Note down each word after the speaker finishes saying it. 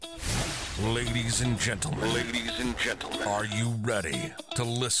Ladies and gentlemen, are you ready to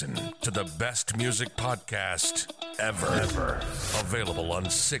listen to the best music podcast ever? Available on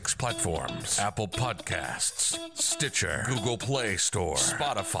 6 platforms: Apple Podcasts, Stitcher, Google Play Store,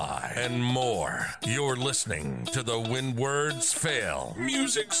 Spotify, and more. You're listening to the When Words Fail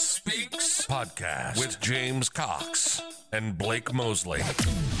Music Speaks podcast with James Cox and Blake Mosley.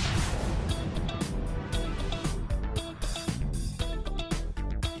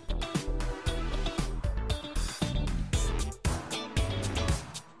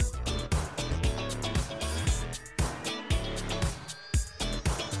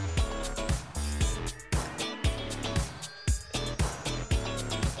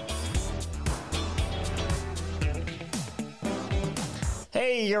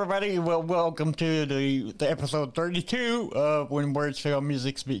 Hey everybody, well, welcome to the episode 32 of When Words Fail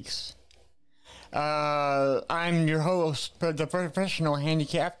Music Speaks. I'm your host, the professional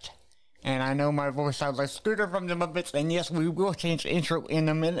handicapped, and I know my voice sounds like Scooter from the Muppets, and yes, we will change the intro in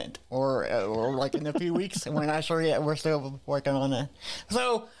a minute, or like in a few weeks, when I show you, we're still working on that.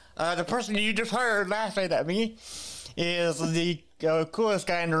 So, the person you just heard laughing at me is the coolest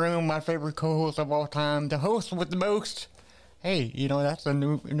guy in the room, my favorite co-host of all time, the host with the most. Hey, you know, that's a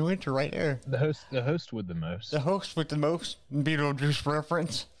new intro right there. The host with the most. The host with the most. Beetlejuice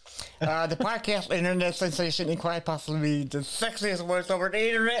reference. The podcast internet sensation and quite possibly the sexiest voice over the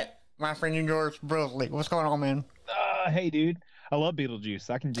internet. My friend and yours, Brosley. What's going on, man? Hey, dude. I love Beetlejuice.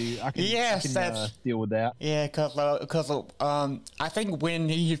 I can deal with that. Yeah, because I think when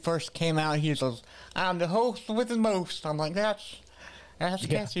he first came out, he was, I'm the host with the most. I'm like, that's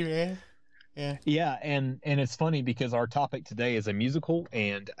catchy, man. Yeah, and it's funny because our topic today is a musical,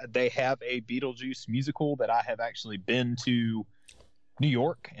 and they have a Beetlejuice musical that I have actually been to New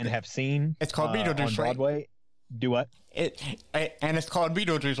York and have seen. It's called Beetlejuice, on Broadway. Right? Do what? And it's called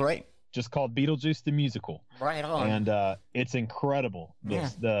Beetlejuice, right? Just called Beetlejuice the Musical. Right on. And it's incredible.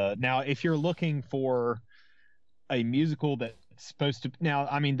 Yeah. Now, if you're looking for a musical that's supposed to, now,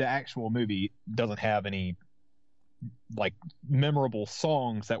 I mean, the actual movie doesn't have any like memorable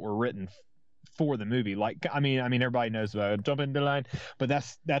songs that were written for the movie. Like, I mean, everybody knows about Jump in the Line, but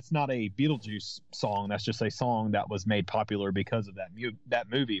that's not a Beetlejuice song. That's just a song that was made popular because of that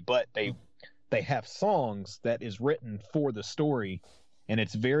movie. But they have songs that is written for the story, and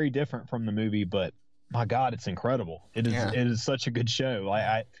it's very different from the movie. But my God, it's incredible. It is such a good show.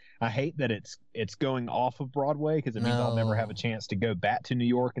 I hate that it's going off of Broadway because it means I'll never have a chance to go back to New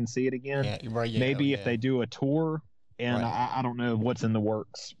York and see it again. Maybe if they do a tour, and I don't know what's in the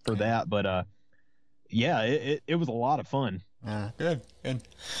works for that, but it was a lot of fun. Good.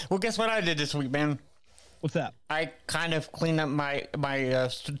 Well, guess what I did this week, man? What's that? I kind of cleaned up my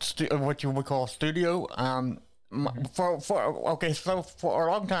what you would call studio. For a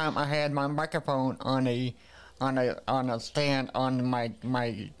long time I had my microphone on a stand on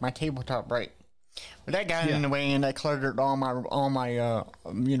my tabletop, right? But that got in the way, and that cluttered all my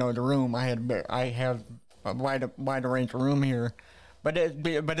the room. I have a wider range of room here. But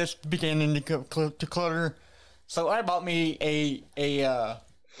it's beginning to clutter. So I bought me a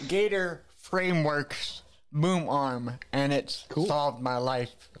Gator Frameworks boom arm, and it's solved my life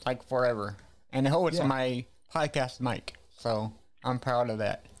like forever. And it holds my podcast mic, so I'm proud of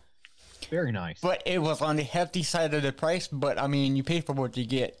that. Very nice. But it was on the hefty side of the price. But I mean, you pay for what you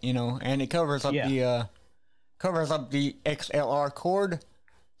get, you know, and it covers up the XLR cord.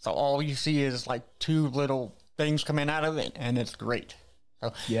 So all you see is like two little things coming out of it, and it's great.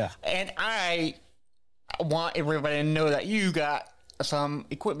 So, and I want everybody to know that you got some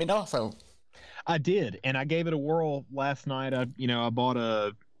equipment also. I did, and I gave it a whirl last night. I bought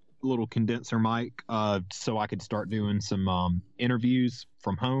a little condenser mic so I could start doing some interviews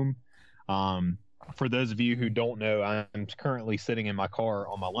from home. For those of you who don't know, I'm currently sitting in my car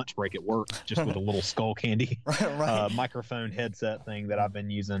on my lunch break at work, just with a little Skull Candy microphone headset thing that I've been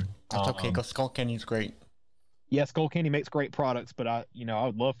using. That's okay, because Skull Candy's great. Yeah, Skull Candy makes great products, but I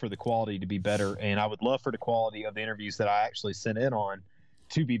would love for the quality to be better, and I would love for the quality of the interviews that I actually sent in on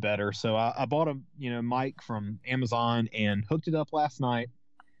to be better. So I bought a mic from Amazon and hooked it up last night.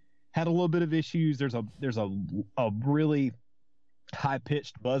 Had a little bit of issues. There's a really high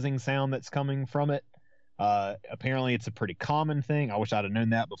pitched buzzing sound that's coming from it. Apparently, it's a pretty common thing. I wish I'd have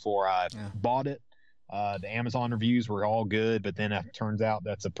known that before I bought it. The Amazon reviews were all good, but then it turns out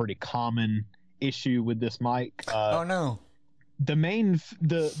that's a pretty common issue with this mic. Oh no! The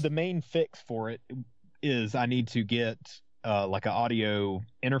main fix for it is I need to get like an audio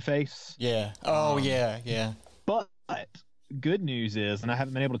interface. Yeah. Oh yeah. But good news is, and I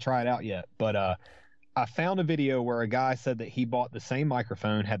haven't been able to try it out yet, but I found a video where a guy said that he bought the same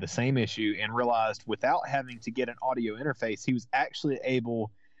microphone, had the same issue, and realized without having to get an audio interface, he was actually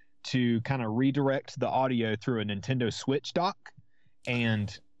able to kind of redirect the audio through a Nintendo Switch dock,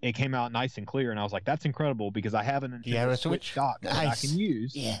 and it came out nice and clear. And I was like, that's incredible, because I have a Nintendo Switch dock that I can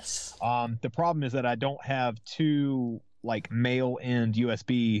use. Yes. The problem is that I don't have two like male end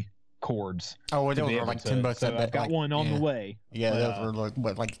USB cords. Oh, well, those were like $10. So I've got one on the way. Yeah, those were like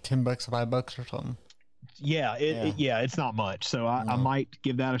what, like $10, $5 or something. Yeah, it's not much. So I might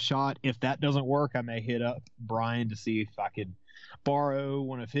give that a shot. If that doesn't work, I may hit up Brian to see if I could borrow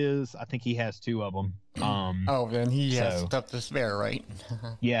one of his. I think he has two of them. Then he has stuff to spare, right?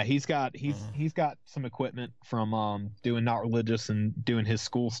 Yeah, he's got some equipment from doing Not Religious and doing his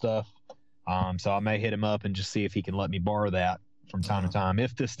school stuff. So I may hit him up and just see if he can let me borrow that from time to time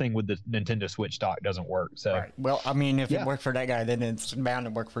if this thing with the Nintendo Switch dock doesn't work. So right. Well, I mean, if it worked for that guy, then it's bound to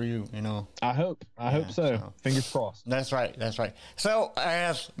work for you, you know. I hope so. Fingers crossed. That's right. So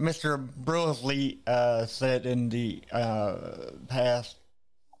as Mr. Brosley said in the past,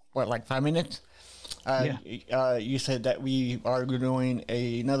 like 5 minutes, you said that we are doing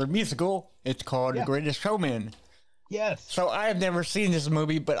another musical. It's called The Greatest Showman. Yes. So I have never seen this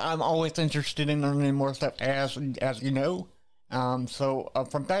movie, but I'm always interested in learning more stuff, as you know. So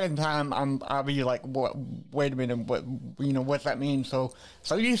from time to time, I'll be like, "What? Wait a minute! What's that mean?" So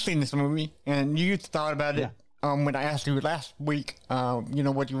you've seen this movie, and you thought about it when I asked you last week.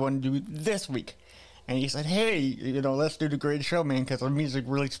 What you want to do this week, and you said, "Hey, let's do The Greatest Showman," because the music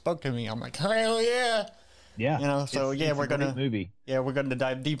really spoke to me. I'm like, "Hell yeah!" Yeah. We're gonna movie. Yeah, we're gonna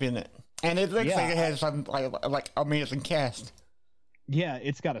dive deep in it, and it looks like it has some like amazing cast. Yeah,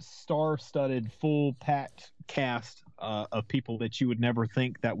 it's got a star-studded, full-packed cast of people that you would never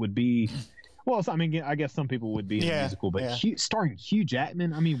think that would be. Well, I mean, I guess some people would be in the musical, but starring Hugh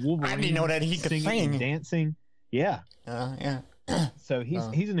Jackman. I mean, Wolverine. I didn't know that he could sing and dancing. Yeah. Yeah. So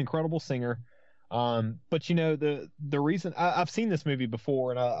he's an incredible singer. But the reason I've seen this movie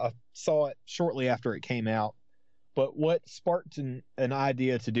before, and I saw it shortly after it came out. But what sparked an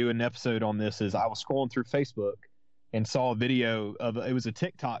idea to do an episode on this is I was scrolling through Facebook and saw a video it was a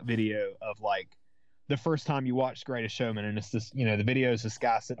TikTok video of like the first time you watched Greatest Showman, and it's this, the video is this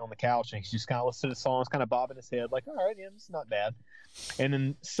guy sitting on the couch and he's just kind of listening to the songs, kind of bobbing his head like, all right, yeah, it's not bad. And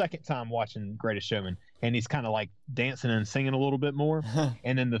then second time watching Greatest Showman, and he's kind of like dancing and singing a little bit more.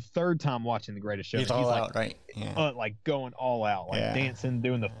 And then the third time watching The Greatest Showman, he's all out, right? Yeah. Like going all out, like dancing,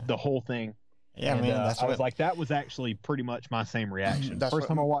 doing the whole thing. Yeah, and, man. I was like, that was actually pretty much my same reaction. First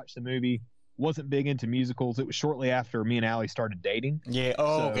time I watched the movie, wasn't big into musicals. It was shortly after me and Allie started dating. Yeah.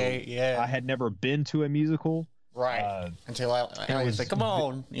 Okay. Yeah. I had never been to a musical. Right. Until I was like, come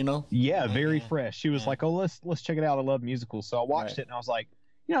on, Yeah, very fresh. She was like, oh, let's check it out. I love musicals. So I watched it and I was like,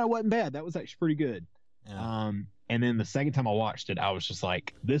 it wasn't bad. That was actually pretty good. Yeah. And then the second time I watched it, I was just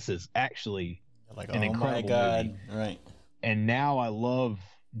like, this is actually an incredible movie. Right. And now I love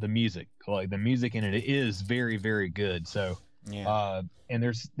the music. Like the music in it is very, very good. So and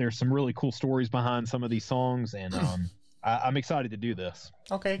there's some really cool stories behind some of these songs, and I'm excited to do this.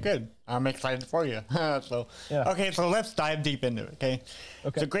 Okay, good. I'm excited for you. Okay, so let's dive deep into it. Okay.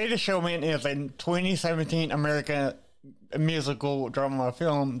 The Greatest Showman is a 2017 American musical drama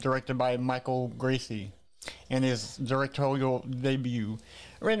film directed by Michael Gracie, and his directorial debut,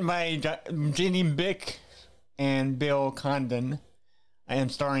 written by Jenny Bick and Bill Condon,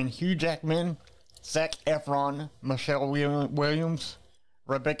 and starring Hugh Jackman, Zac Efron, Michelle Williams,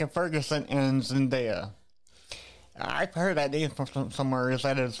 Rebecca Ferguson, and Zendaya. I've heard that name from somewhere. Is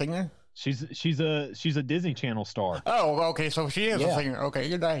that a singer? She's a Disney Channel star. Oh, okay. So she is a singer. Okay,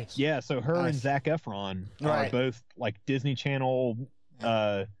 you're nice. Yeah. So her and Zac Efron are both like Disney Channel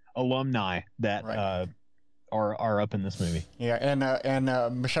alumni that are up in this movie. Yeah,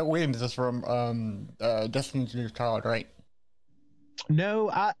 and Michelle Williams is from Destiny's Child, right? No,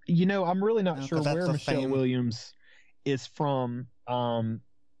 I'm really not sure where Michelle Williams is from.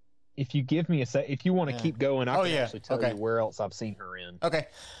 If you give me a sec, if you want to keep going, I can actually tell you where else I've seen her in. Okay.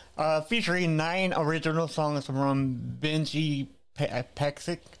 Featuring 9 original songs from Benji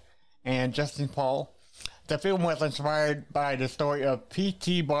Paxik and Justin Paul. The film was inspired by the story of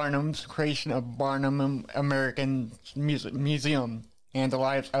P.T. Barnum's creation of Barnum American Museum and the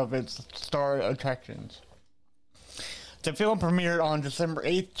lives of its star attractions. The film premiered on December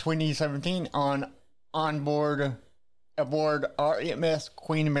 8th, 2017 aboard RMS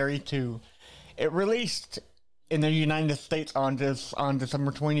Queen Mary II. It released in the United States on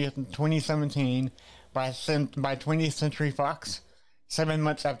December 20th, 2017 by 20th Century Fox, 7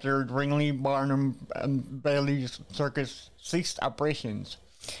 months after Ringley Barnum Bailey Circus ceased operations.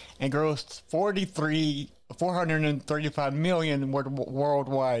 and grossed $435 million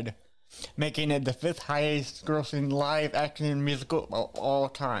worldwide, making it the 5th highest grossing live action musical of all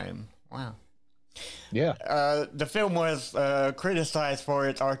time. Wow. Yeah. The film was criticized for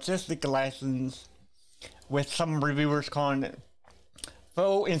its artistic license, with some reviewers calling it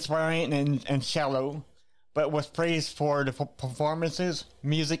faux inspiring and shallow, but was praised for the performances,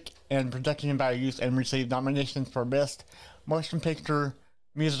 music, and production values, and received nominations for Best Motion Picture,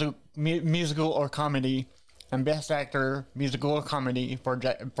 Musical or Comedy, and Best Actor, Musical or Comedy for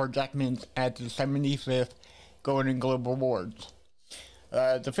Jackman at the 75th Golden Globe Awards.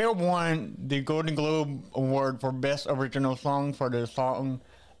 The film won the Golden Globe Award for Best Original Song for the song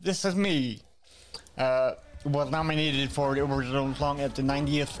 "This Is Me." Was nominated for the original song at the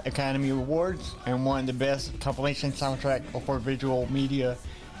 90th Academy Awards and won the Best Compilation Soundtrack for Visual Media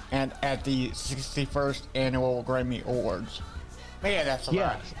and at the 61st Annual Grammy Awards. But yeah, that's a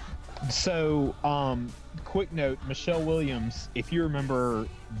lot. So, quick note, Michelle Williams, if you remember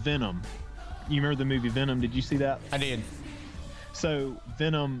Venom, you remember the movie Venom, did you see that? I did. So,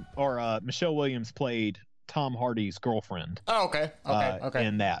 Venom, or Michelle Williams played Tom Hardy's girlfriend. Oh, okay. Okay.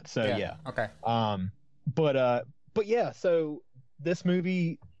 In that. So, yeah. Okay. But yeah, so this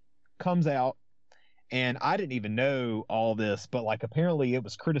movie comes out, and I didn't even know all this, but like apparently it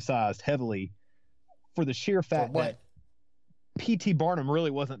was criticized heavily for the sheer fact that P.T. Barnum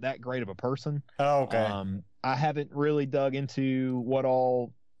really wasn't that great of a person. Oh, okay. I haven't really dug into what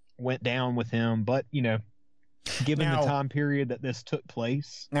all went down with him, but you know, given the time period that this took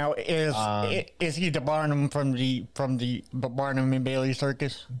place. Now, is he the Barnum from the Barnum and Bailey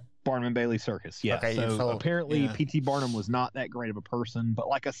Circus? Barnum and Bailey Circus, yeah. Okay, so apparently P.T. Barnum was not that great of a person, but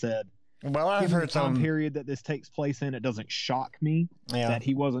like I said, I've heard the time period that this takes place in, it doesn't shock me that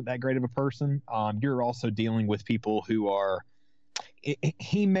he wasn't that great of a person. You're also dealing with people who are.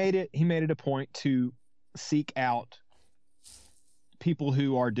 He made it a point to seek out people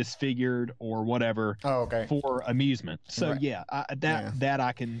who are disfigured or whatever for amusement. So that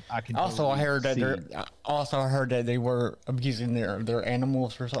I can also totally I heard that they were abusing their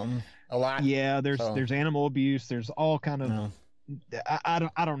animals or something a lot. Yeah, there's animal abuse. There's all kind of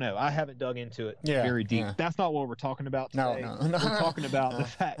I don't know. I haven't dug into it very deep. Yeah. That's not what we're talking about today. No. We're talking about the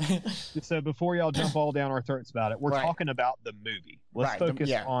fact. So before y'all jump all down our throats about it, we're talking about the movie. Let's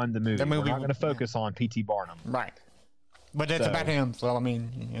focus on the movie. We're not going to focus on P.T. Barnum. Right. But it's about him, so I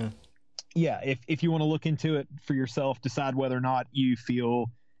mean, yeah. If you want to look into it for yourself, decide whether or not you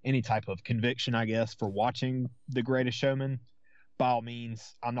feel any type of conviction, I guess, for watching The Greatest Showman. By all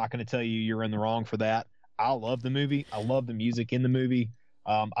means, I'm not going to tell you you're in the wrong for that. I love the movie. I love the music in the movie.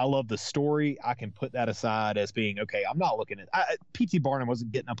 I love the story. I can put that aside as being okay. I'm not looking at P.T. Barnum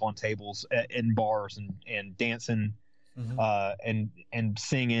wasn't getting up on tables in bars and dancing and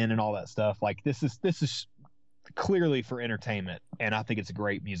singing and all that stuff. Like this is clearly for entertainment, and I think it's a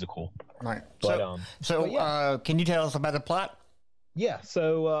great musical. Right. But, can you tell us about the plot? Yeah.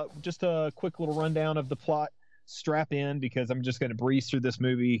 So just a quick little rundown of the plot. Strap in, because I'm just going to breeze through this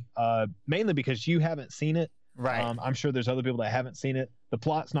movie, mainly because you haven't seen it. Right. I'm sure there's other people that haven't seen it. The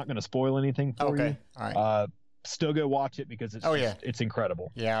plot's not going to spoil anything for you. All right. Still go watch it because it's it's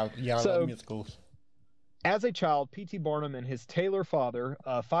incredible. Yeah. I love musicals. As a child, P.T. Barnum and his tailor father,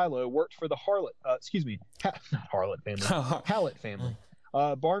 Philo, worked for the Hallett family.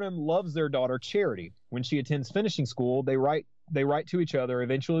 Barnum loves their daughter Charity. When she attends finishing school, they write to each other,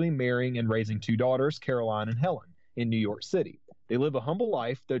 eventually marrying and raising 2 daughters, Caroline and Helen, in New York City. They live a humble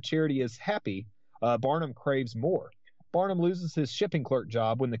life. Though Charity is happy, Barnum craves more. Barnum loses his shipping clerk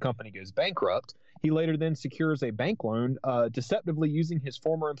job when the company goes bankrupt. He later then secures a bank loan, deceptively using his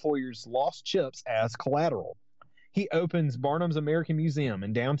former employer's lost chips as collateral. He opens Barnum's American Museum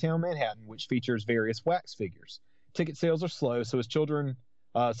in downtown Manhattan, which features various wax figures. Ticket sales are slow, so his children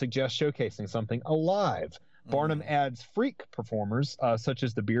suggest showcasing something alive. Barnum adds freak performers, such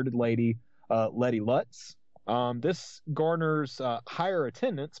as the bearded lady, Letty Lutz. This garners higher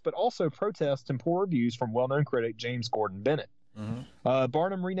attendance, but also protests and poor reviews from well-known critic James Gordon Bennett.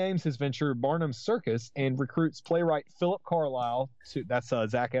 Barnum renames his venture Barnum's Circus and recruits playwright Philip Carlyle, that's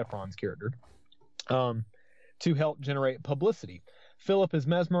Zac Efron's character, to help generate publicity. Philip is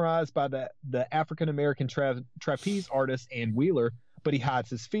mesmerized by the African-American trapeze artist Ann Wheeler, but he hides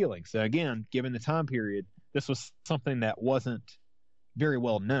his feelings. So again, given the time period, this was something that wasn't very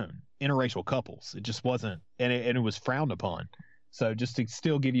well known. Interracial couples, it just wasn't, and it was frowned upon. So just to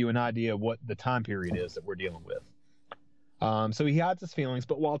still give you an idea of what the time period is that we're dealing with. So he hides his feelings,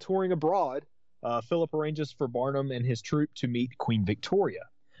 but while touring abroad, Philip arranges for Barnum and his troupe to meet Queen Victoria.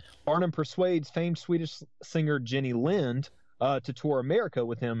 Barnum persuades famed Swedish singer Jenny Lind to tour America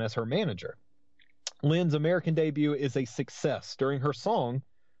with him as her manager. Lynn's American debut is a success. During her song,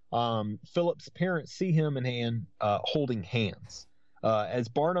 Philip's parents see him and Anne holding hands. As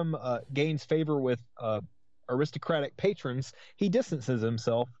Barnum gains favor with aristocratic patrons, he distances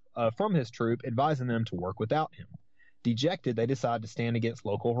himself from his troupe, advising them to work without him. Dejected, they decide to stand against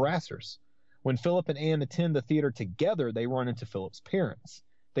local harassers. When Philip and Anne attend the theater together, they run into Philip's parents.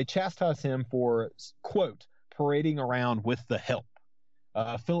 They chastise him for, quote, parading around with the help.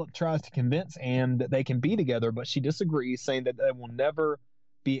 Philip tries to convince Anne that they can be together, but she disagrees, saying that they will never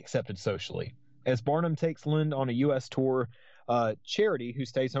be accepted socially. As Barnum takes Lynn on a U.S. tour, Charity, who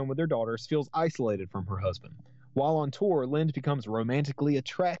stays home with their daughters, feels isolated from her husband. While on tour, Lynn becomes romantically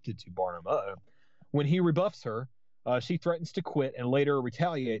attracted to Barnum. When he rebuffs her, she threatens to quit and later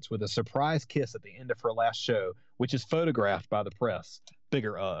retaliates with a surprise kiss at the end of her last show, which is photographed by the press.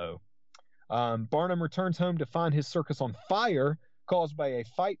 Bigger Barnum returns home to find his circus on fire, caused by a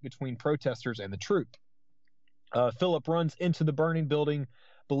fight between protesters and the troupe. Philip runs into the burning building,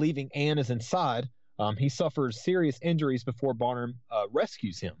 believing Anne is inside. He suffers serious injuries before Barnum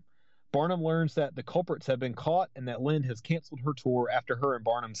rescues him. Barnum learns that the culprits have been caught and that Lynn has canceled her tour after her and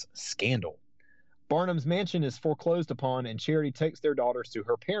Barnum's scandal. Barnum's mansion is foreclosed upon, and Charity takes their daughters to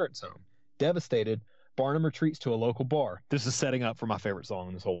her parents' home. Devastated, Barnum retreats to a local bar. This is setting up for my favorite song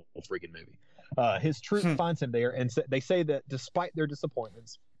in this whole freaking movie. His troupe finds him there, and they say that despite their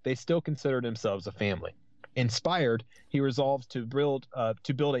disappointments, they still consider themselves a family. Inspired, he resolves to build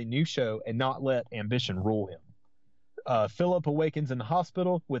a new show and not let ambition rule him. Philip awakens in the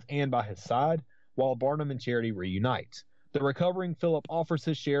hospital with Anne by his side, while Barnum and Charity reunite. The recovering Philip offers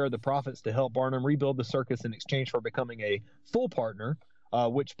his share of the profits to help Barnum rebuild the circus in exchange for becoming a full partner,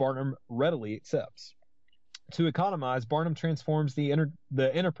 which Barnum readily accepts. To economize, Barnum transforms the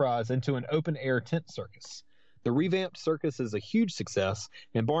enterprise into an open-air tent circus. The revamped circus is a huge success,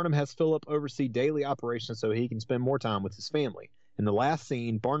 and Barnum has Philip oversee daily operations so he can spend more time with his family. In the last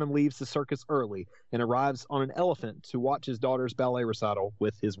scene, Barnum leaves the circus early and arrives on an elephant to watch his daughter's ballet recital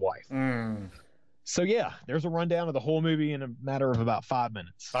with his wife. So yeah, there's a rundown of the whole movie in a matter of about 5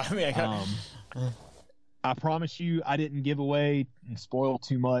 minutes. I promise you, I didn't give away and spoil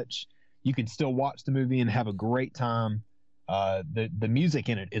too much. You can still watch the movie and have a great time. The music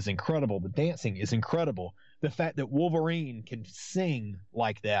in it is incredible. The dancing is incredible. The fact that Wolverine can sing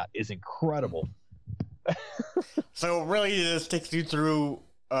like that is incredible. So really, this takes you through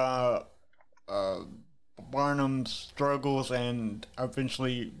Barnum's struggles and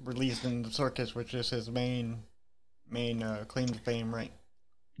eventually releasing the circus, which is his main claim to fame, right?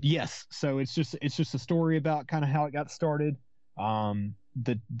 Yes. So it's just a story about kind of how it got started,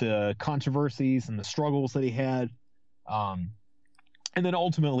 the controversies and the struggles that he had, and then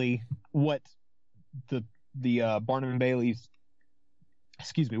ultimately what the Barnum and Bailey's,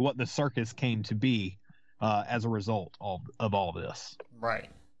 what the circus came to be as a result of all this. Right.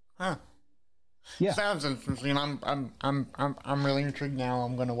 Huh. Yeah. Sounds interesting. I'm really intrigued now.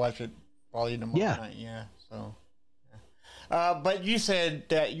 I'm gonna watch it probably tomorrow night. Yeah. So. Yeah. But you said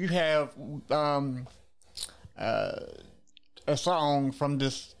that you have a song from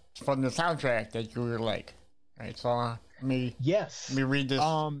the soundtrack that you were like, right? So let me read this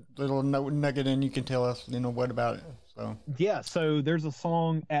little nugget, and you can tell us, what about it. So yeah, so there's a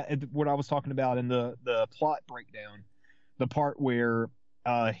song at what I was talking about in the plot breakdown, the part where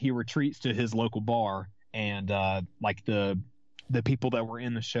he retreats to his local bar, and like the people that were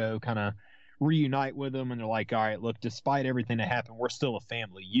in the show kind of reunite with him, and they're like, all right, look, despite everything that happened, we're still a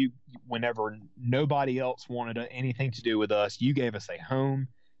family. Whenever nobody else wanted anything to do with us, you gave us a home,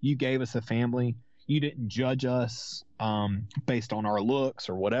 you gave us a family, you didn't judge us based on our looks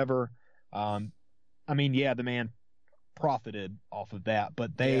or whatever. I mean, yeah, the man profited off of that,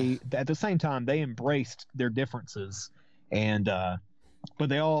 but at the same time, they embraced their differences, and but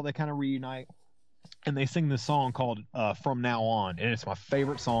they kind of reunite, and they sing this song called From Now On, and it's my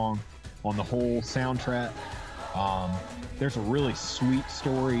favorite song on the whole soundtrack. There's a really sweet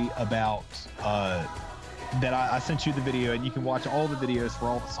story about that I sent you the video, and you can watch all the videos for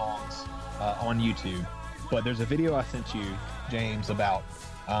all the songs on YouTube. But there's a video I sent you, James, about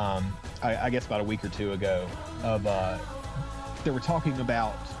I guess about a week or two ago, of they were talking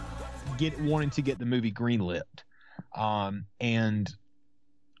about wanting to get the movie greenlit, and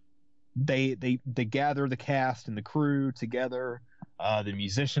they gather the cast and the crew together, the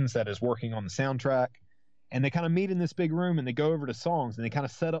musicians that is working on the soundtrack, and they kind of meet in this big room, and they go over to songs, and they kind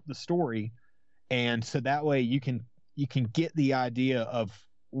of set up the story, and so that way you can get the idea of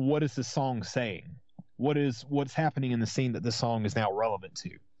what is the song saying, what's happening in the scene that the song is now relevant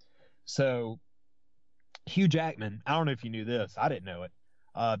to. So Hugh Jackman, I don't know if you knew this, I didn't know it,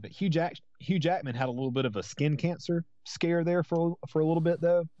 but Hugh Jackman had a little bit of a skin cancer scare there for a little bit,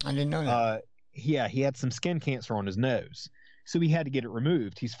 though. I didn't know that. Yeah, he had some skin cancer on his nose, so he had to get it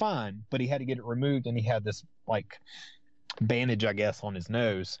removed. He's fine, but he had to get it removed, and he had this like bandage, I guess, on his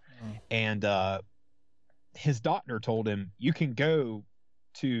nose, and his doctor told him, "You can go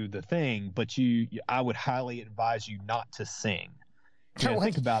to the thing, but I would highly advise you not to sing." You know,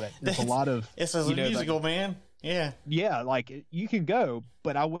 think about it. There's a lot of it's a musical, man. Yeah, like you can go,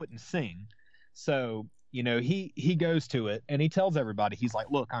 but I wouldn't sing. So he goes to it, and he tells everybody, he's like,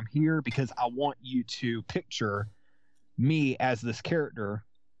 "Look, I'm here because I want you to picture me as this character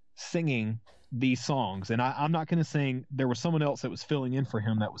singing these songs." And I'm not going to sing. There was someone else that was filling in for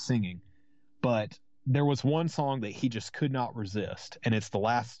him that was singing, but there was one song that he just could not resist, and it's the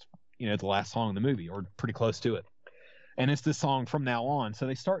last song in the movie, or pretty close to it. And it's this song, From Now On. So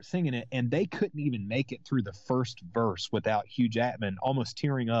they start singing it, and they couldn't even make it through the first verse without Hugh Jackman almost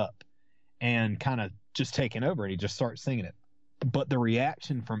tearing up and kind of just taking over, and he just starts singing it. But the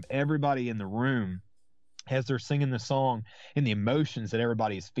reaction from everybody in the room as they're singing the song, and the emotions that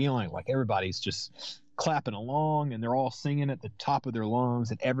everybody's feeling, like everybody's just clapping along, and they're all singing at the top of their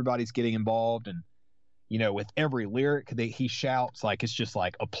lungs, and everybody's getting involved. And with every lyric that he shouts, like it's just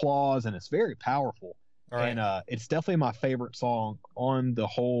like applause, and it's very powerful. Right. And it's definitely my favorite song on the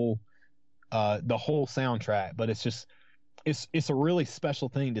whole soundtrack. But it's just it's a really special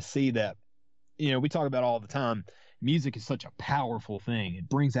thing to see that, we talk about all the time, music is such a powerful thing. It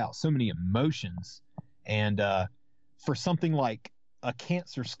brings out so many emotions. And for something like a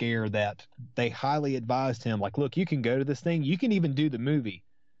cancer scare that they highly advised him, like, look, you can go to this thing, you can even do the movie.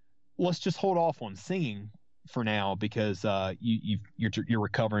 Let's just hold off on singing for now because you're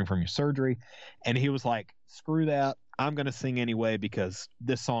recovering from your surgery. And he was like, screw that, I'm going to sing anyway because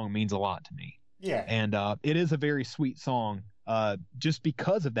this song means a lot to me. Yeah. And it is a very sweet song. Just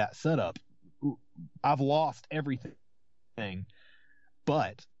because of that setup, I've lost everything,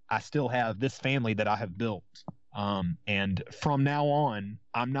 but I still have this family that I have built. And from now on,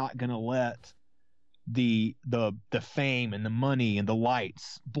 I'm not going to let the fame and the money and the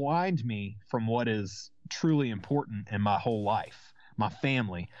lights blind me from what is truly important in my whole life, my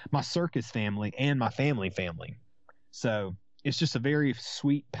family, my circus family, and my family. So it's just a very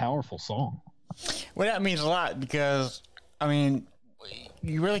sweet, powerful song. Well, that means a lot because, I mean,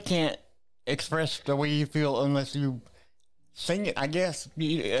 you really can't express the way you feel unless you sing it, I guess.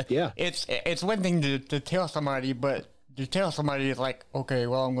 Yeah. It's one thing to tell somebody, but to tell somebody is like, okay,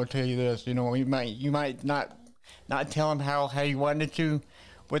 well, I'm going to tell you this. You might not tell them how you wanted to.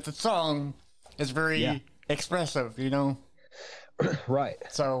 With the song, it's very expressive, Right.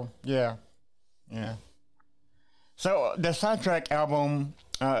 So, yeah. So, the soundtrack album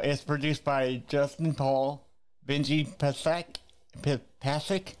is produced by Justin Paul, Benji Pasek.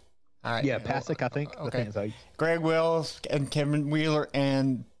 Pasek, I think. Okay. Greg Wells and Kevin Wheeler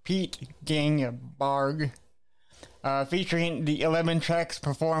and Pete Gangbarg, featuring the 11 tracks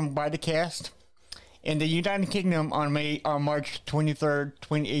performed by the cast. In the United Kingdom on March 23rd,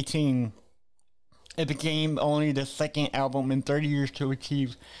 2018, it became only the second album in 30 years to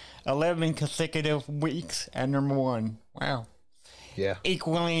achieve 11 consecutive weeks at number one. Wow. Yeah.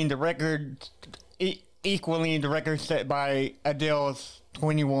 Equaling the record set by Adele's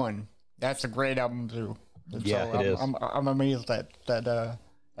 21. That's a great album too. Yeah, it is. I'm amazed that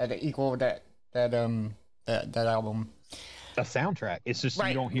it equaled that album. A soundtrack. It's just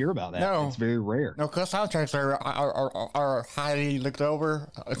You don't hear about that. No. It's very rare. No, because soundtracks are highly looked over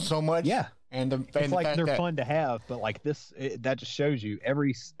so much. Yeah. And it's like they're fun to have, but like this, that just shows you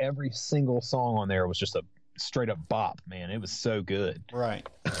every single song on there was just a straight up bop, man. It was so good. Right.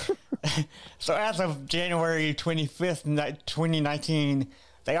 So as of January 25th, 2019,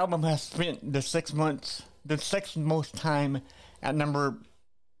 the album has spent the 6 months, the sixth most time at number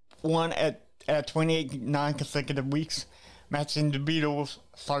one at 28 non-consecutive weeks, matching the Beatles'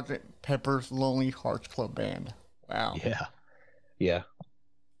 Sgt. Pepper's Lonely Hearts Club Band. Wow. Yeah.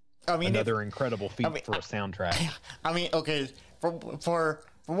 I mean, another incredible feat for a soundtrack. I mean, okay, for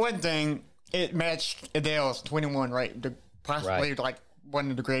one thing, it matched Adele's 21, right? Possibly like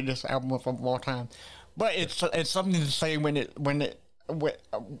one of the greatest albums of all time. But it's something to say when it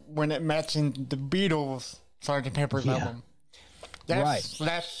matching the Beatles' Sgt. Pepper's album.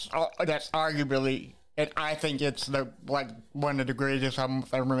 That's arguably, and I think it's one of the greatest albums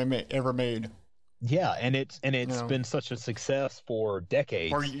ever made. Yeah, and it's been such a success for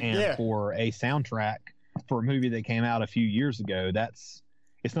decades, for a soundtrack for a movie that came out a few years ago.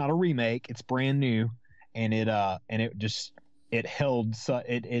 It's not a remake; it's brand new, and it has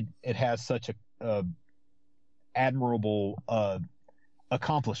such a admirable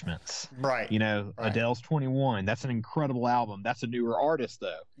accomplishments. Right. You know, right. Adele's 21. That's an incredible album. That's a newer artist,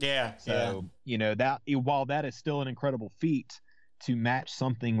 though. Yeah. So, you know, that while that is still an incredible feat to match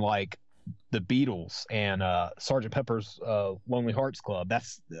something like the Beatles and Sgt. Pepper's Lonely Hearts Club,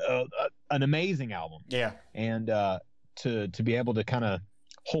 that's an amazing album. Yeah. And to be able to kind of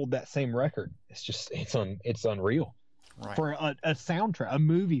hold that same record, it's unreal. Right. For a soundtrack, a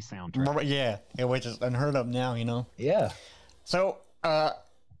movie soundtrack. Yeah, which is unheard of now, you know. Yeah. So, so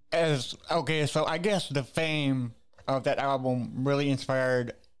I guess the fame of that album really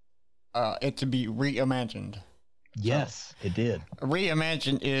inspired it to be reimagined. Yes, it did.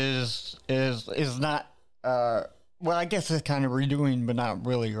 Reimagined is not well, I guess it's kind of redoing, but not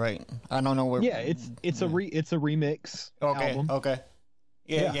really, right? I don't know what. Yeah, it's a remix album. Okay.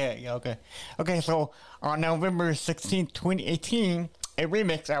 Yeah, okay. Okay, so on November 16th, 2018, a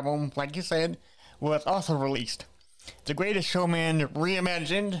remix album, like you said, was also released. The Greatest Showman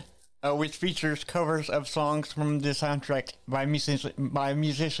Reimagined, which features covers of songs from the soundtrack by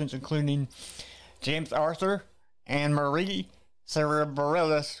musicians including James Arthur, Anne Marie, Sarah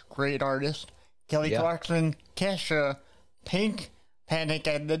Bareilles, great artist, Kelly Clarkson, Kesha, Pink, Panic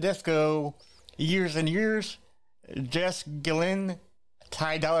at the Disco, Years and Years, Jess Glynne,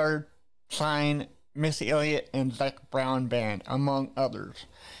 Ty Dolla $ign, Missy Elliott, and Zac Brown Band, among others.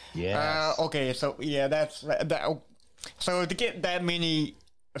 Yeah. Okay, so yeah, that's that. So to get that many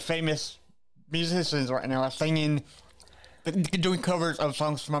famous musicians right now singing, doing covers of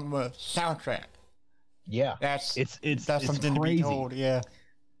songs from a soundtrack. Yeah, that's something crazy. To be told. Yeah,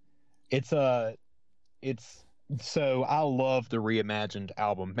 it's so I love the Reimagined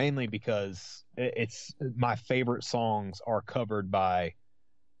album mainly because it's my favorite songs are covered by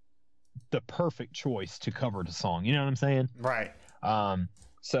the perfect choice to cover the song. You know what I'm saying? Right.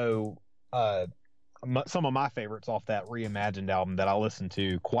 So some of my favorites off that Reimagined album that I listen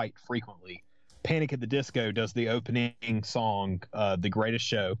to quite frequently, Panic at the Disco does the opening song, The Greatest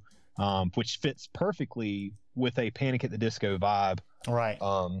Show, which fits perfectly with a Panic at the Disco vibe. Right.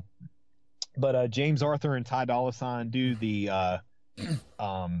 But James Arthur and Ty Dolla $ign do the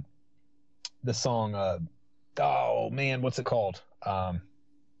song, oh man, what's it called?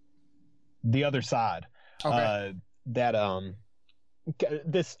 The Other Side. Okay.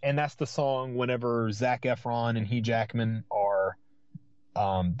 That's the song whenever Zac Efron and Hugh Jackman are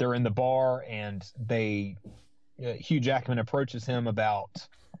they're in the bar and Hugh Jackman approaches him about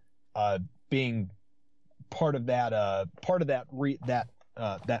being part of that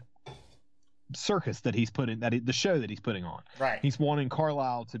circus that he's putting, the show that he's putting on. Right. He's wanting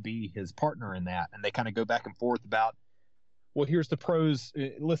Carlisle to be his partner in that, and they kind of go back and forth about, well, here's the pros.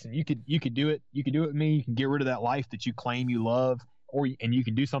 Listen, you could do it. You could do it with me. You can get rid of that life that you claim you love, and you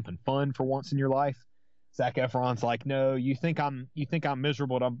can do something fun for once in your life. Zac Efron's like, no, you think I'm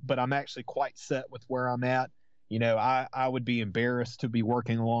miserable, but I'm actually quite set with where I'm at. You know, I would be embarrassed to be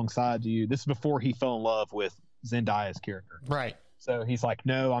working alongside you. This is before he fell in love with Zendaya's character. Right. So he's like,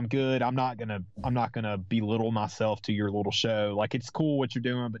 no, I'm good. I'm not gonna belittle myself to your little show. Like, it's cool what you're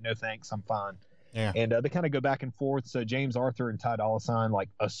doing, but no thanks, I'm fine. Yeah. And they kind of go back and forth. So James Arthur and Ty Dolla $ign, like,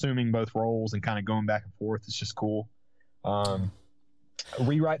 assuming both roles and kind of going back and forth. It's just cool.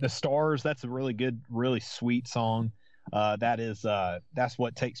 Rewrite the Stars. That's a really good, really sweet song. That's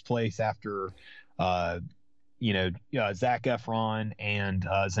what takes place after, Zac Efron and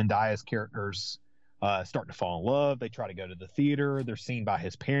Zendaya's characters start to fall in love. They try to go to the theater. They're seen by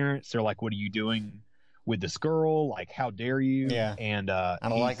his parents. They're like, what are you doing with this girl? Like, how dare you? Yeah. And I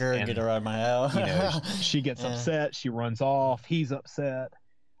don't like her. Get her out of my house. She gets upset. She runs off. He's upset.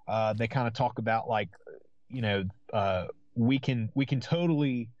 They kind of talk about, like, we can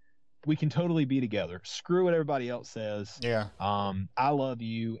totally be together. Screw what everybody else says. Yeah. I love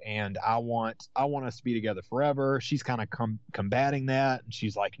you, and I want us to be together forever. She's kind of combating that, and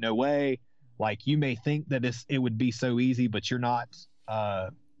she's like, no way. Like, you may think that it would be so easy, but you're not.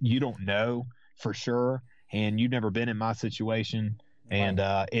 You don't know for sure, and you've never been in my situation. And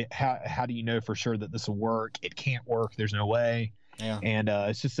how do you know for sure that this will work? It can't work. There's no way. Yeah. And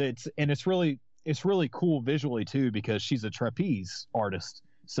it's really cool visually too, because she's a trapeze artist.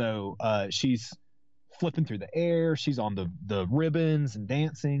 So she's flipping through the air. She's on the ribbons and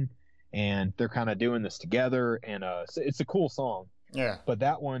dancing, and they're kind of doing this together. And so it's a cool song. Yeah. But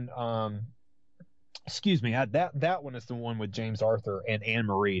that one, that one is the one with James Arthur, and Anne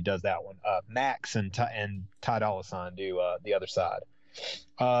Marie does that one. Max and Ty Dolla $ign do The Other Side.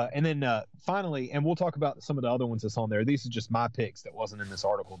 And then finally, and we'll talk about some of the other ones that's on there. These are just my picks that wasn't in this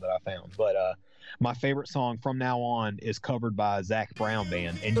article that I found. But my favorite song from now on is covered by Zac Brown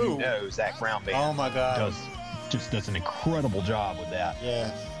Band, and you know Zac Brown Band. Oh my God. just does an incredible job with that.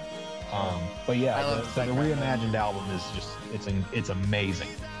 Yeah. But yeah, the reimagined album is just it's amazing.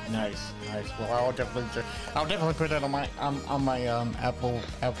 Nice. Well, I'll definitely put that on my Apple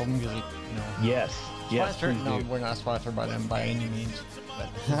Music. You know. Yes. Sponsored? No, we're not sponsored by them by any means.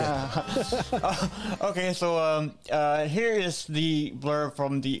 Okay, so here is the blurb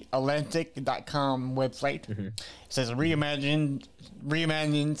from the Atlantic.com website. Mm-hmm. It says Reimagined's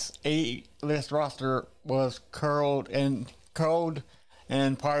A-list roster was curled and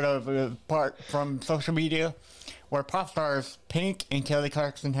part from social media, where pop stars Pink and Kelly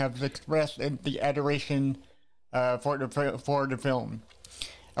Clarkson have expressed the adoration for the film.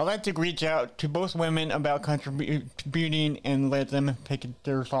 Atlantic reached out to both women about contributing and let them pick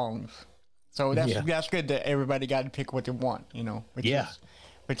their songs. So that's good that everybody got to pick what they want, you know.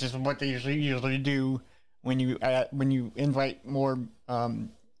 Which is what they usually do when you invite more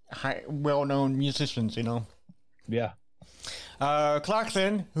well-known musicians, you know. Yeah.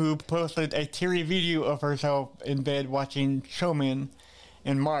 Clarkson, who posted a teary video of herself in bed watching Showman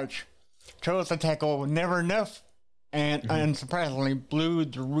in March, chose to tackle Never Enough and unsurprisingly blew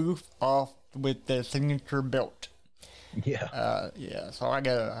the roof off with the signature belt. Yeah. So I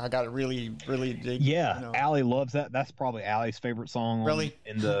gotta really dig. Yeah, you know. Allie loves that. That's probably Allie's favorite song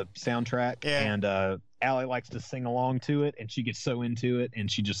in the soundtrack. Yeah. And Allie likes to sing along to it, and she gets so into it,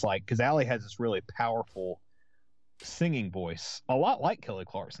 and she just because Allie has this really powerful singing voice, a lot like Kelly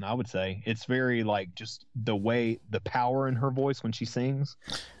Clarkson, I would say. It's very just the power in her voice when she sings.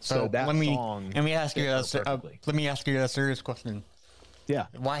 So that song. Let me ask you a serious question. Yeah.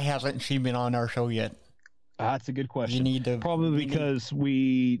 Why hasn't she been on our show yet? That's a good question. You need to because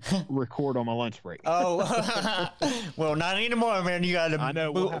we record on my lunch break. Oh, well, not anymore, man. You got to. I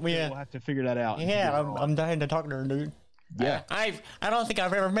know. We'll have to figure that out. Yeah, I'm dying to talk to her, dude. Yeah, I don't think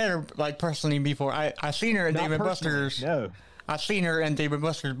I've ever met her personally before. I've seen her in Dave & Buster's. No, I've seen her in Dave &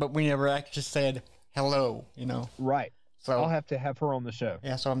 Buster's, but we never actually said hello. You know. Right. So I'll have to have her on the show.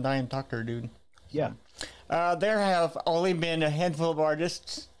 Yeah. So I'm dying to talk to her, dude. Yeah. There have only been a handful of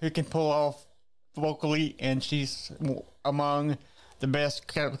artists who can pull off vocally, and she's among the best.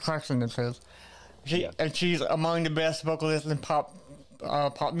 Clarkson says and she's among the best vocalists in pop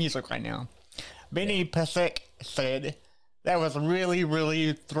music right now. Benny Pasek said that was really,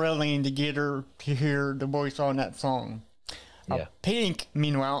 really thrilling to get her to hear the voice on that song. Pink,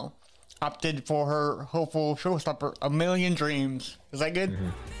 meanwhile, opted for her hopeful showstopper, A Million Dreams. Is that good?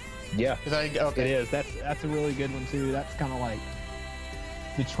 Mm-hmm. Yeah. Okay. It is. That's a really good one, too. That's kind of like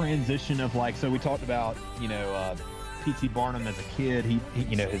the transition of so we talked about, P.T. Barnum as a kid. He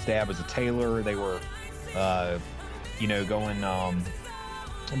his dad was a tailor. They were, going,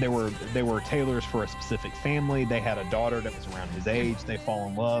 they were tailors for a specific family. They had a daughter that was around his age. They fall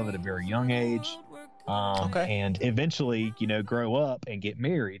in love at a very young age, and eventually, grow up and get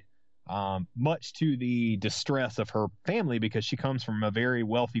married, much to the distress of her family because she comes from a very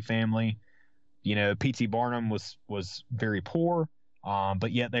wealthy family. P.T. Barnum was very poor,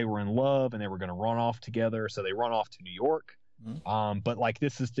 but yet they were in love and they were going to run off together. So they run off to New York. Mm-hmm. But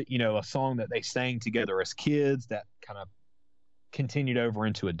this is a song that they sang together as kids that kind of continued over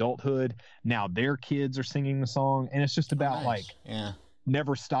into adulthood. Now their kids are singing the song, and it's just about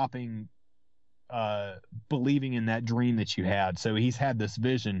never stopping believing in that dream that you had. So he's had this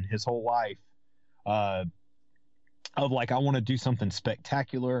vision his whole life of I want to do something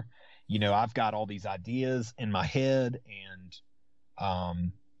spectacular. I've got all these ideas in my head, and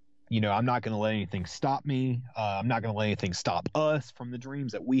I'm not going to let anything stop me. I'm not going to let anything stop us from the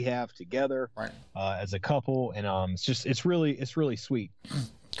dreams that we have together as a couple. And it's really sweet.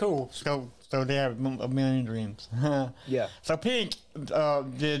 Cool. So they have A Million Dreams. Yeah. So Pink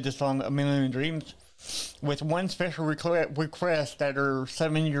did the song A Million Dreams with one special request that her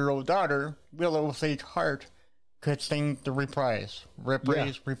 7-year-old daughter, Willow Sage Hart, could sing the reprise.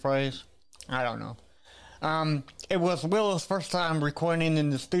 Reprise? I don't know. It was Willow's first time recording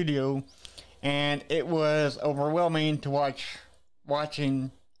in the studio, and it was overwhelming to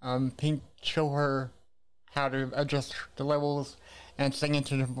watching Pink show her how to adjust the levels and sing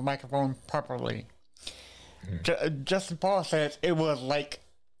into the microphone properly. Justin Paul says it was like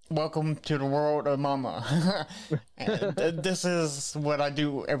welcome to the world of Mama. This is what I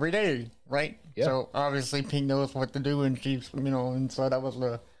do every day, right? Yeah. So obviously Pink knows what to do, and she's and so that was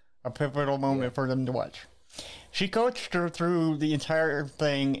a pivotal moment for them to watch. She coached her through the entire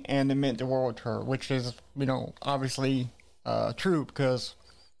thing, and it meant the world to her, which is, obviously true, because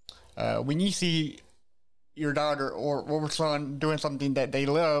when you see your daughter or son doing something that they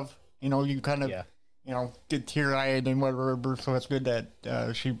love, you kind of, get teary-eyed and whatever, so it's good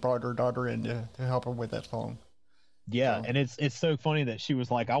that she brought her daughter in to help her with that song. Yeah, and it's so funny that she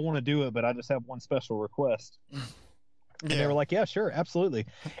was like, I want to do it, but I just have one special request. And they were like, yeah, sure, absolutely.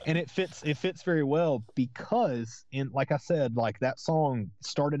 And it fits very well because, like I said, like that song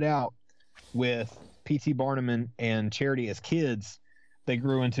started out with P.T. Barnum and Charity as kids. They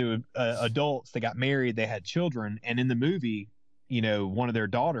grew into adults. They got married. They had children. And in the movie, you know, one of their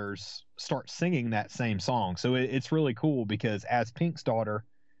daughters starts singing that same song. So it's really cool because as Pink's daughter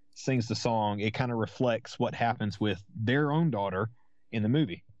sings the song, it kind of reflects what happens with their own daughter in the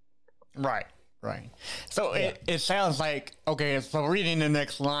movie. Right. So it sounds like, okay, so reading the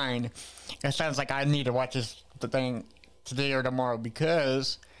next line, it sounds like I need to watch the thing today or tomorrow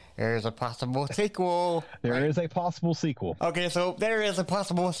because there's a possible sequel. There is a possible sequel. Okay, so there is a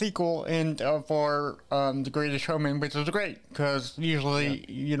possible sequel for The Greatest Showman, which is great because usually,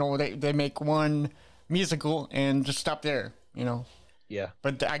 you know, they make one musical and just stop there, you know. Yeah.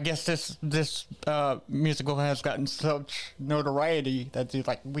 But I guess this musical has gotten such notoriety that it's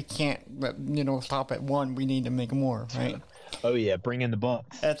like, we can't, you know, stop at one. We need to make more, right? Oh, yeah. Bring in the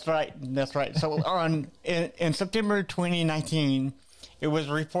bucks. That's right. So in September 2019, it was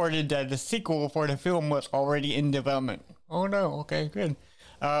reported that the sequel for the film was already in development. Oh, no. Okay, good.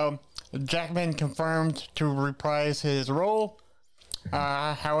 Jackman confirmed to reprise his role.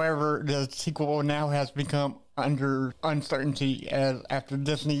 However, the sequel now has become under uncertainty after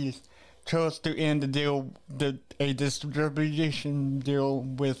Disney chose to end a distribution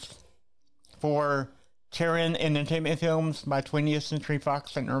deal for Charon Entertainment Films by 20th Century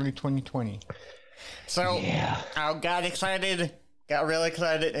Fox in early 2020. So I got really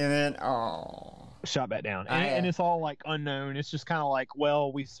excited, and then shot back down. And it's all like unknown. It's just kind of like,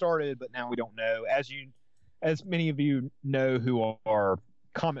 well, we started, but now we don't know. As many of you know who are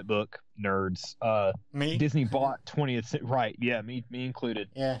comic book nerds, me? Disney bought 20th, right? Yeah, me included.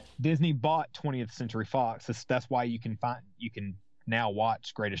 Yeah. Disney bought 20th Century Fox. That's why you can now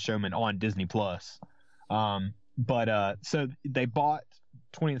watch Greatest Showman on Disney Plus. So they bought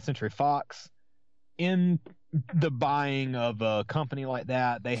 20th Century Fox. In the buying of a company like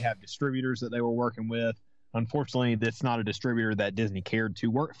that, they have distributors that they were working with. Unfortunately, that's not a distributor that Disney cared to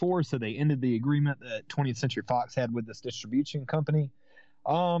work for, so they ended the agreement that 20th Century Fox had with this distribution company.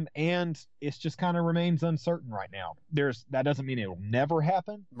 And it's just kind of remains uncertain right now. That doesn't mean it will never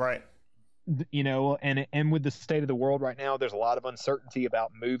happen. Right. You know, and with the state of the world right now, there's a lot of uncertainty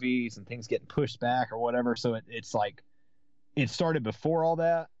about movies and things getting pushed back or whatever. So it's like it started before all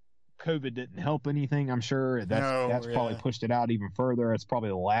that. COVID didn't help anything, I'm sure. That's probably pushed it out even further. It's probably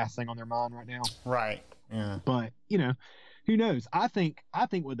the last thing on their mind right now. Right. Yeah. But, you know, who knows? I think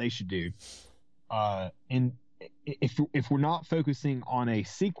what they should do, and if we're not focusing on a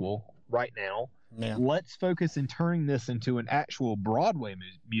sequel right now, let's focus in turning this into an actual Broadway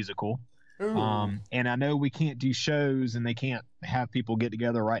musical. And I know we can't do shows and they can't have people get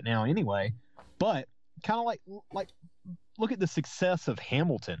together right now anyway, but kind of like look at the success of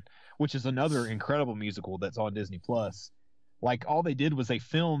Hamilton, which is another incredible musical that's on Disney Plus. Like, all they did was they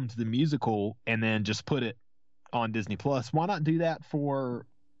filmed the musical and then just put it on Disney Plus. Why not do that for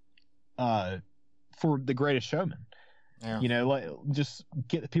The Greatest Showman? Yeah. You know, like, just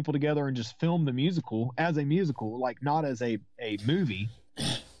get the people together and just film the musical as a musical, like not as a movie,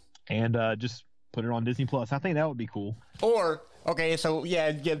 and just put it on Disney Plus. I think that would be cool. Or, okay, so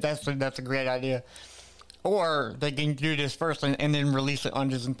that's a great idea. Or they can do this first and then release it on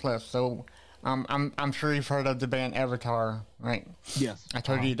Disney Plus. So I'm sure you've heard of the band Avatar, right? Yes. I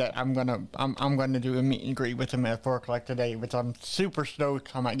told you that I'm gonna do a meet and greet with them at 4:00 today, which I'm super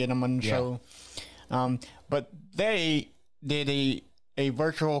stoked. I might get them on the show. But they did a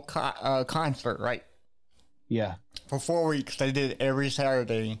virtual concert, right? Yeah. For 4 weeks, they did it every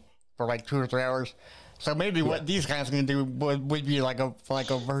Saturday for like 2 or 3 hours. So maybe what these guys are gonna do would be like a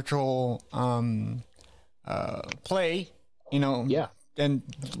virtual play, you know. Yeah. And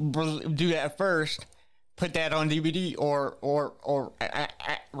do that first, put that on DVD or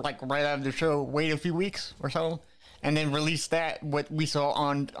like right out of the show, wait a few weeks or so, and then release that what we saw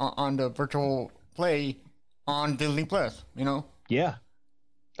on the virtual play on Disney Plus, you know? Yeah.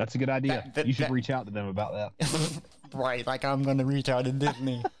 That's a good idea. You should reach out to them about that. Right, like I'm going to reach out to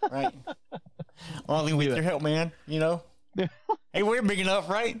Disney, right? Only with your help, man, you know? Hey, we're big enough,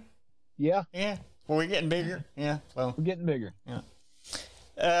 right? Yeah. Yeah. Well, we're getting bigger. Yeah. So we're getting bigger. Yeah.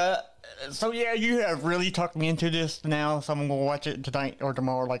 So yeah, you have really talked me into this now, so I'm gonna watch it tonight or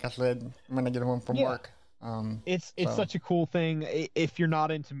tomorrow. Like I said, I'm gonna get home from work. It's such a cool thing. If you're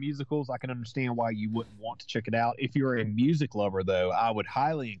not into musicals, I can understand why you wouldn't want to check it out. If you're a music lover, though, I would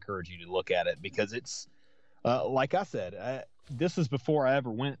highly encourage you to look at it because it's, like I said, this is before I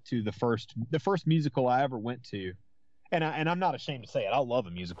ever went to the first musical I ever went to and I'm not ashamed to say it. I love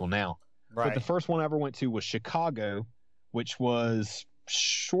a musical now. Right. But the first one I ever went to was Chicago, which was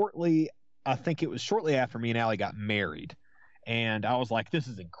shortly after me and Allie got married. And I was like, this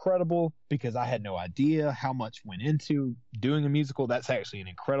is incredible, because I had no idea how much went into doing a musical. That's actually an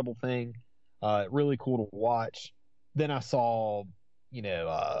incredible thing. Really cool to watch. Then I saw,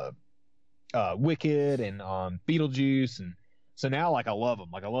 Wicked and Beetlejuice, and so now I love them.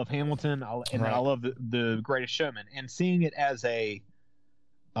 I love Hamilton, and then I love the Greatest Showman. And seeing it as a,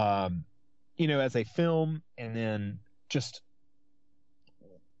 as a film, and then just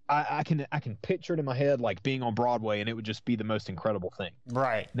I can picture it in my head being on Broadway, and it would just be the most incredible thing.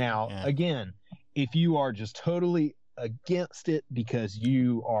 Right. Now, again, if you are just totally against it because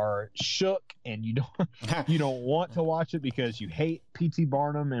you are shook and you don't want to watch it because you hate P.T.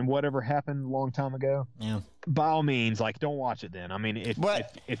 Barnum and whatever happened a long time ago, by all means, don't watch it then. I mean, if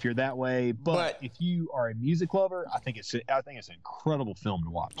you're that way, but if you are a music lover, I think it's an incredible film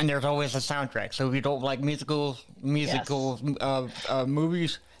to watch. And there's always a soundtrack. So if you don't like movies,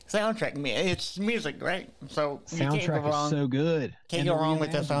 soundtrack, it's music, right? So soundtrack is so good. Can't go wrong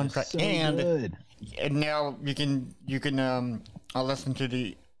with the soundtrack. So good. And now you can listen to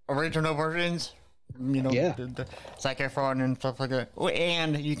the original versions, the Zac Efron and stuff like that.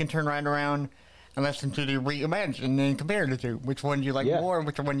 And you can turn right around and listen to the reimagined and then compare the two. Which one you like more, and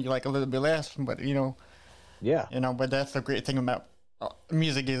which one you like a little bit less. But but that's the great thing about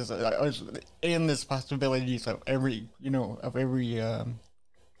music is endless possibilities of everything.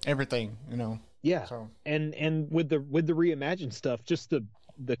 Yeah. So. And with the reimagined stuff, just the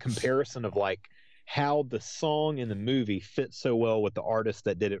comparison of how the song in the movie fits so well with the artist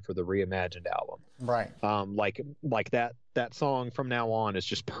that did it for the reimagined album. Right. That song From Now On is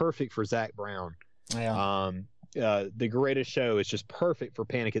just perfect for Zac Brown. Yeah. The Greatest Show is just perfect for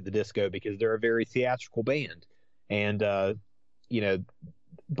Panic at the Disco because they're a very theatrical band. And,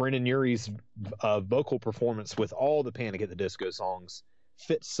 Brendan Urie's vocal performance with all the Panic at the Disco songs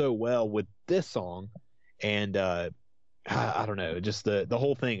fits so well with this song. And, I don't know, just the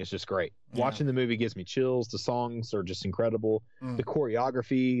whole thing is just great. Watching the movie gives me chills. The songs are just incredible. The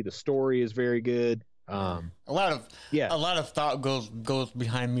choreography, the story is very good. A lot of thought goes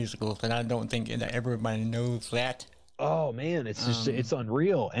behind musicals, and I don't think that everybody knows that. Oh man, it's just it's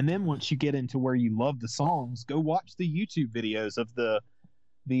unreal. And then once you get into where you love the songs, go watch the YouTube videos of the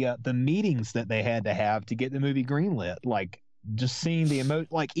meetings that they had to have to get the movie greenlit. Just seeing the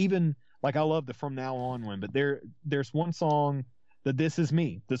I love the From Now On one, but there's one song, the This Is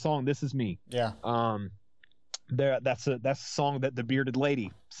Me, the song This Is Me. Yeah. That's a song that the Bearded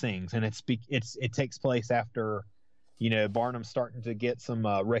Lady sings, and it takes place after, Barnum's starting to get some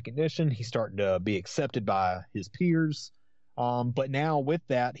recognition. He's starting to be accepted by his peers. But now with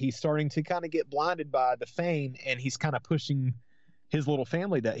that, he's starting to kind of get blinded by the fame, and he's kind of pushing his little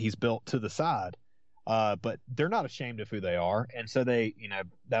family that he's built to the side. But they're not ashamed of who they are, and so they,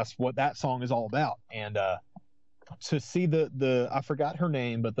 that's what that song is all about. And to see the I forgot her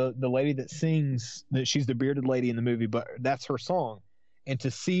name, but the lady that sings, that she's the bearded lady in the movie, but that's her song, and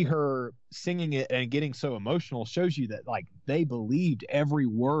to see her singing it and getting so emotional shows you that they believed every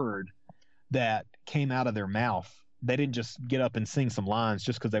word that came out of their mouth. They didn't just get up and sing some lines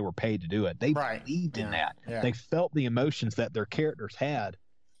just because they were paid to do it. They believed in that. Yeah. They felt the emotions that their characters had,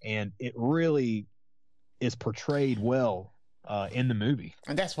 and it really is portrayed well in the movie.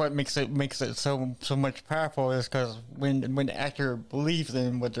 And that's what makes it so much powerful, is because when the actor believes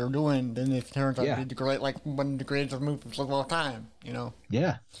in what they're doing, then it turns out to be great, one of the greatest movies of all time.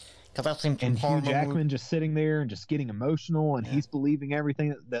 Yeah. Because I've seen and Hugh Jackman just sitting there and just getting emotional, and he's believing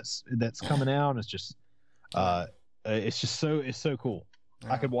everything that's coming out. It's just it's so cool.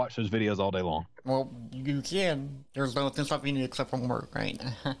 I could watch those videos all day long. Well, you can. There's nothing stopping you except from work, right?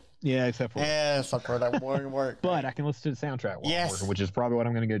 Yeah, except for that boring work. But I can listen to the soundtrack while I'm working, which is probably what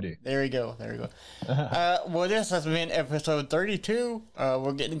I'm going to go do. There you go. Well, this has been episode 32.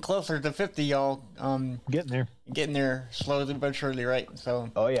 We're getting closer to 50, y'all. Getting there, slowly but surely, right? So.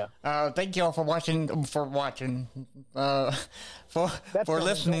 Oh yeah. Thank y'all for watching. For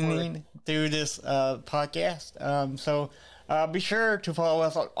listening to this podcast. So. Be sure to follow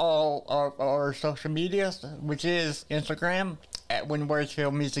us on all our social medias, which is Instagram at When Words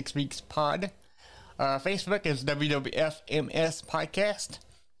Fail Music Speaks Pod. Facebook is WWFMS Podcast.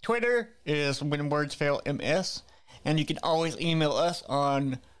 Twitter is When Words Fail MS. And you can always email us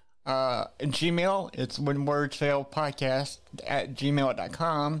on Gmail. It's When Words Fail Podcast at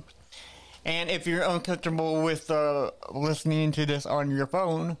gmail.com. And if you're uncomfortable with listening to this on your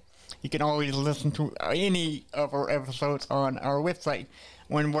phone, you can always listen to any of our episodes on our website,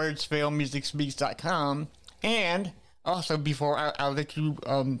 whenwordsfailmusicspeaks.com. And Also, before I'll let you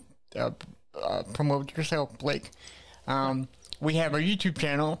promote yourself, Blake, we have our YouTube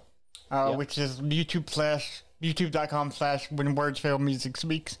channel, which is youtube.com/When Words Fail Music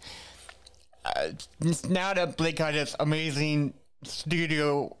Speaks. Now that Blake got his amazing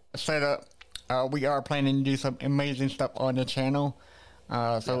studio setup, we are planning to do some amazing stuff on the channel.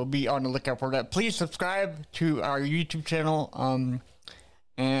 So be on the lookout for that. Please subscribe to our YouTube channel.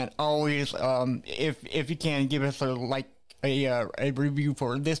 And always, if you can, give us a review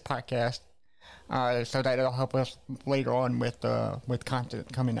for this podcast, so that it'll help us later on with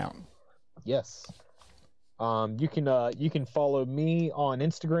content coming out. Yes. You can follow me on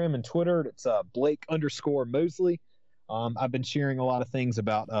Instagram and Twitter. It's Blake_Mosley. I've been sharing a lot of things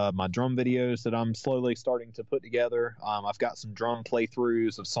about my drum videos that I'm slowly starting to put together. I've got some drum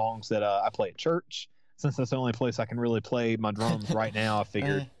playthroughs of songs that I play at church. Since that's the only place I can really play my drums right now, I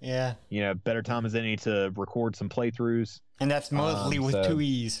figured, better time as any to record some playthroughs. And that's Mosley with 2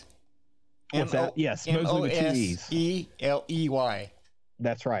 E's. What's that? Yes, Mosley with 2 E's. Mosley.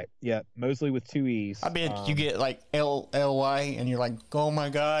 That's right. Yeah, Mosley with 2 E's. I bet you get like LLY, and you're like, oh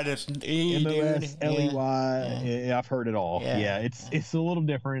my God, it's an E, dude. MOSLEY. Yeah, I've heard it all. Yeah, it's a little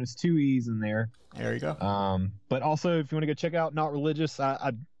different. It's 2 E's in there. There you go. But also, if you want to go check out Not Religious,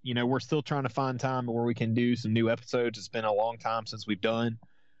 we're still trying to find time where we can do some new episodes. It's been a long time since we've done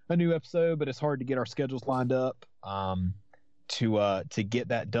a new episode, but it's hard to get our schedules lined up to get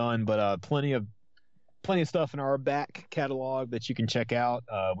that done. But plenty of stuff in our back catalog that you can check out.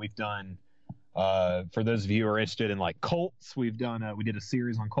 We've done, for those of you who are interested in like cults, we did a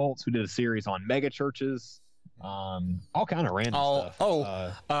series on cults. We did a series on mega churches, all kind of random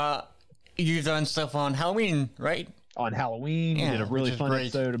stuff. You've done stuff on Halloween, right? On Halloween, we did a really fun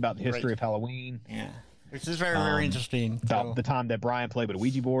episode about the history of Halloween. Yeah, which is very, very interesting. About the time that Brian played with a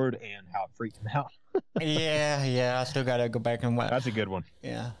Ouija board and how it freaked him out. yeah, I still got to go back and watch. That's a good one.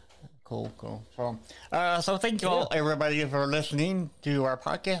 Yeah. Cool. So thank you all, everybody, for listening to our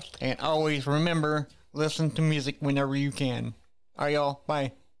podcast. And always remember, listen to music whenever you can. All right, y'all.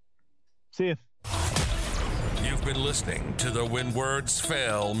 Bye. See ya. You've been listening to the When Words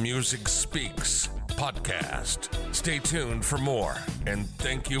Fail Music Speaks podcast. Stay tuned for more, and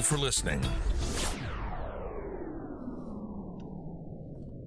thank you for listening.